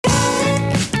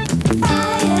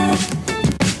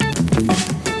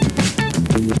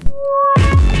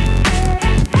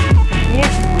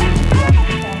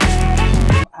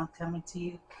coming to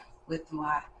you with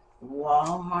my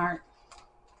Walmart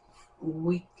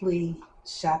weekly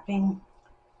shopping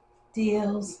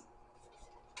deals.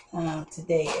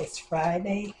 Today is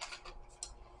Friday,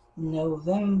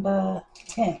 November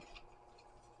 10th,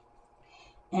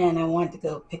 and I wanted to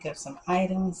go pick up some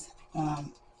items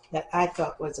that I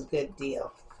thought was a good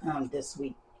deal this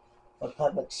week for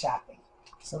Publix shopping.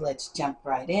 So let's jump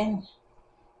right in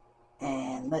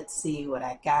and let's see what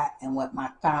I got and what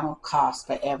my final cost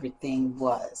for everything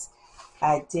was.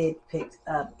 I did pick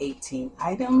up 18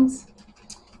 items,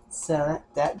 so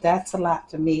that's a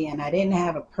lot for me, and I didn't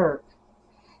have a perk.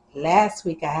 Last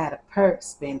week I had a perk,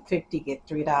 spend $50, get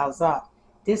 $3 off.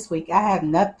 This week I have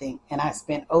nothing, and I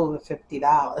spent over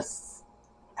 $50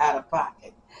 out of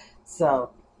pocket.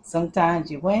 So sometimes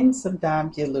you win,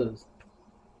 sometimes you lose.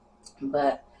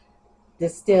 But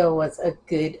this still was a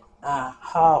good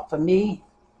haul for me.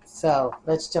 So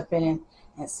let's jump in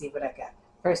and see what I got.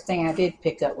 First thing I did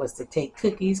pick up was to take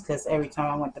cookies, because every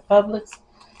time I went to Publix,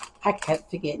 I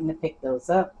kept forgetting to pick those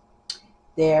up.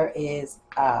 There is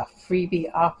a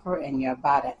freebie offer in your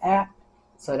Rebate app,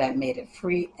 so that made it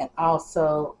free. And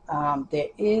also there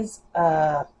is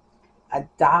a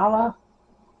dollar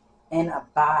in a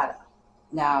Rebate.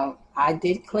 Now I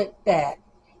did click that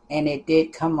and it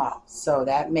did come off, so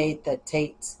that made the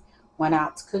Tate's 1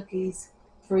 ounce cookies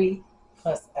free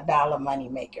plus a dollar money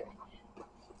maker.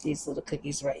 These little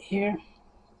cookies right here.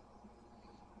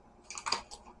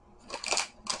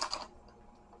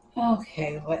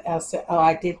 Okay, what else? Oh,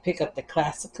 I did pick up the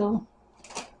classical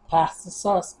pasta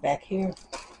sauce back here.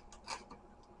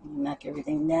 Knock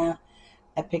everything down.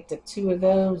 I picked up 2 of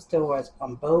those. There was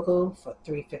on BOGO for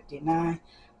 $3.59.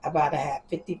 I about to have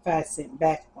 55 cents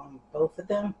back on both of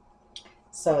them,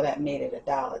 so that made it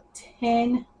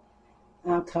 $1.10.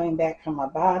 I'm coming back from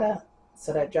Rebate,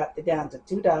 so that dropped it down to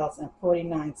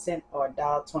 $2.49 or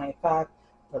 $1.25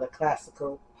 for the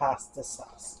classical pasta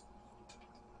sauce.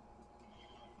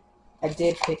 I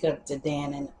did pick up the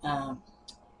Dannon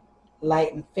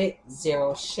Light and Fit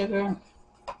Zero Sugar.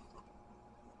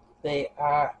 They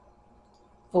are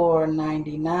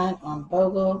 $4.99 on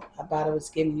BOGO. Rebate was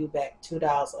giving you back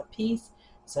 $2 a piece,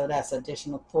 so that's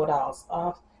additional $4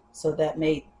 off. So that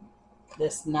made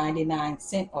this 99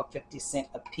 cents or 50 cents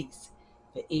a piece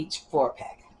for each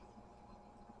 4-pack.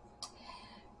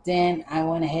 Then I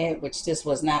went ahead, which this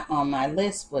was not on my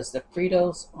list, was the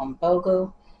Fritos on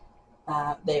BOGO.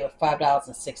 They were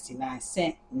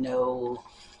 $5.69. No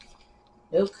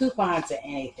coupons or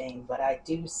anything, but I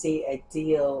do see a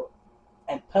deal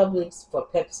at Publix for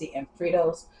Pepsi and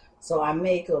Fritos, so I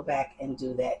may go back and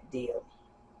do that deal.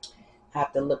 I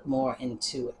have to look more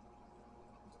into it,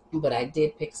 but I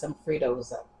did pick some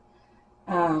Fritos up.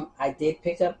 I did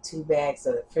pick up 2 bags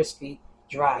of the Frisky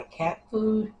dry cat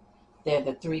food. They're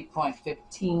the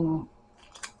 3.15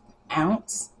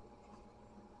 ounce.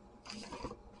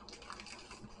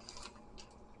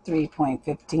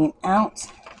 3.15 ounce.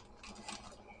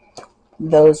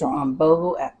 Those are on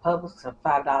BOGO at Publix for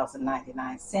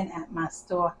 $5.99 at my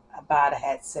store. Rebate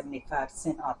had 75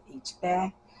 cents off each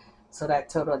bag, so that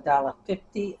total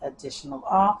 $1.50 additional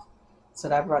off. So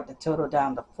that brought the total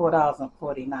down to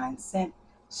 $4.49.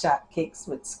 Shopkicks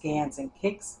with scans and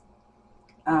kicks.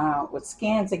 With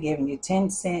scans, they're giving you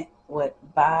 10 cents. With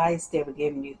buys, they were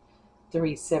giving you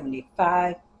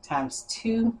 $3.75 times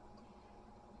 2.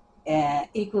 And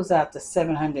equals out to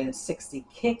 760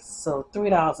 kicks, so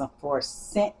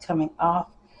 $3.04 coming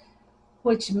off,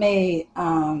 which made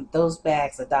those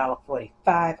bags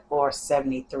 $1.45 or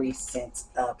 73 cents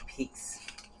a piece.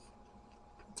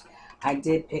 I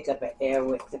did pick up an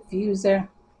Airwick diffuser.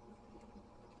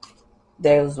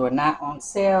 Those were not on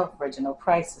sale. Original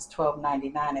price is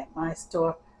 $12.99 at my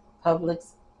store.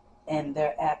 Publix and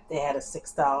their app, they had a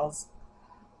 $6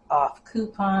 off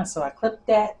coupon, so I clipped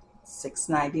that.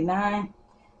 $6.99.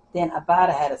 Then Rebate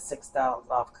had a $6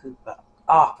 off coupon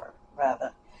offer,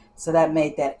 rather. So that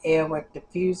made that Airwick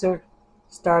diffuser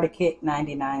starter kit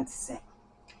 99 cents.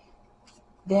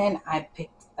 Then I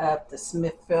picked up the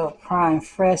Smithfield Prime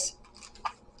Fresh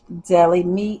deli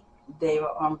meat. They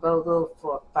were on BOGO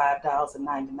for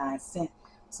 $5.99.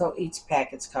 So each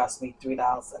package cost me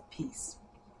 $3 a piece.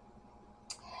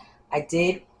 I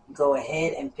did go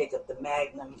ahead and pick up the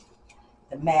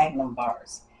Magnum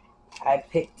bars. I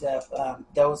picked up,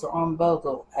 those are on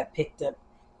BOGO. I picked up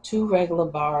 2 regular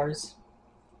bars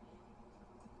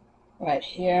right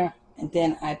here, and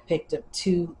then I picked up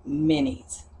 2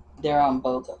 minis. They're on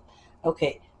BOGO.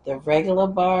 Okay, the regular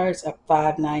bars are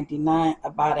 $5.99.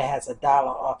 Rebate has $1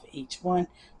 off each one,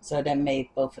 so that made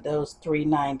both of those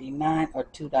 $3.99 or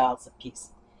 $2 a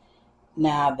piece.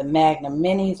 Now the Magnum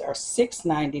Minis are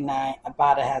 $6.99.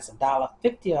 Ibotta has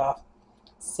 $1.50 off,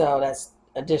 so that's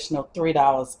additional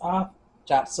 $3 off.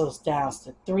 Drops those down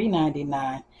to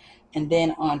 $3.99. And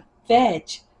then on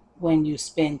Fetch, when you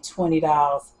spend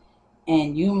 $20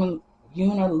 and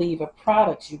Unilever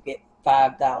products, you get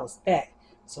 $5 back.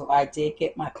 So I did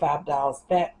get my $5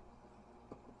 back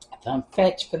from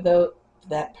Fetch for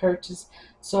that purchase.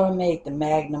 So I made the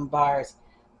Magnum bars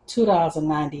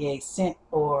 $2.98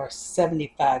 or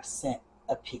 75 cents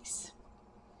a piece.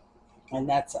 And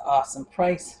that's an awesome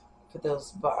price for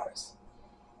those bars.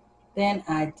 Then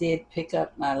I did pick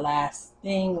up my last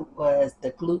thing was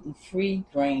the gluten-free,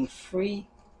 grain-free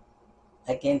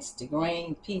Against the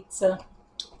Grain pizza,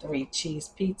 3-cheese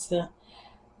pizza.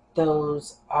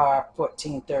 Those are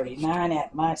 $14.39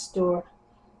 at my store.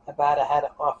 Ibotta had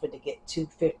an offer to get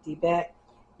 $2.50 back,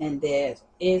 and there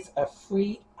is a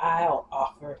free aisle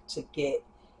offer to get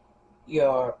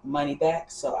your money back.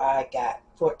 So I got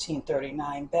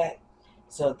 $14.39 back.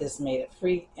 So this made it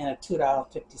free and a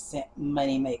 $2.50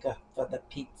 money maker for the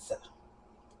pizza.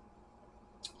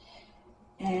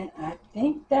 And I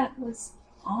think that was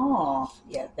all.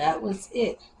 Yeah, that was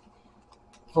it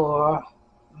for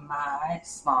my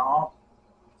small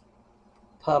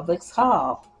Publix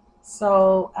haul.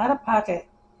 So out of pocket,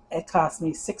 it cost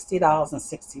me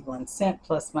 $60.61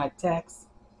 plus my tax.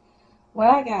 What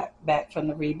I got back from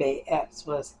the rebate apps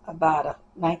was about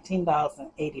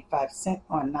 $19.85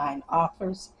 on 9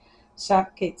 offers.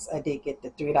 Shopkicks, I did get the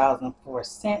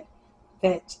 $3.04.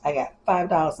 Fetch, I got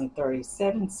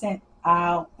 $5.37.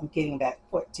 I'm getting back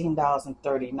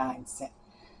 $14.39.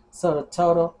 So the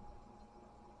total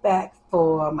back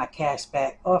for my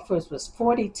cashback offers was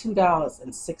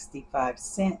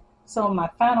 $42.65. So my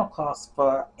final cost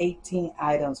for 18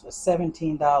 items was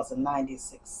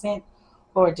 $17.96,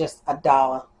 or just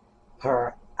 $1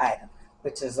 per item,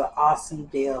 which is an awesome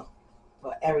deal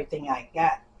for everything I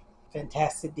got.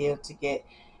 Fantastic deal to get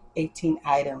 18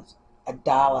 items,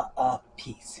 $1 a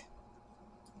piece.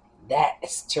 That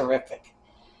is terrific.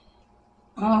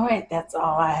 All right, that's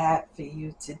all I have for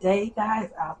you today,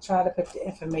 guys. I'll try to put the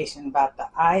information about the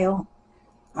aisle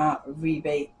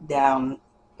rebate down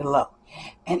below.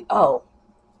 And I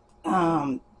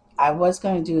was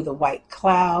going to do the white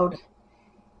cloud,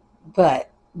 but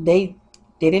they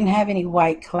didn't have any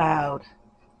white cloud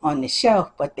on the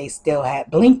shelf, but they still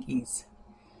had blinkies.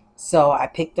 So I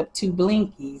picked up 2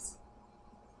 blinkies.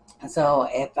 So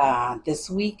if this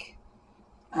week,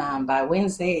 by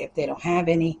Wednesday, if they don't have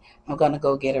any, I'm going to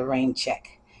go get a rain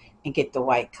check and get the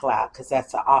white cloud, because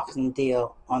that's an awesome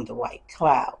deal on the white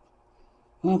cloud.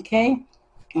 Okay?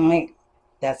 All right.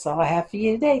 That's all I have for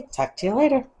you today. Talk to you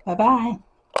later. Bye-bye.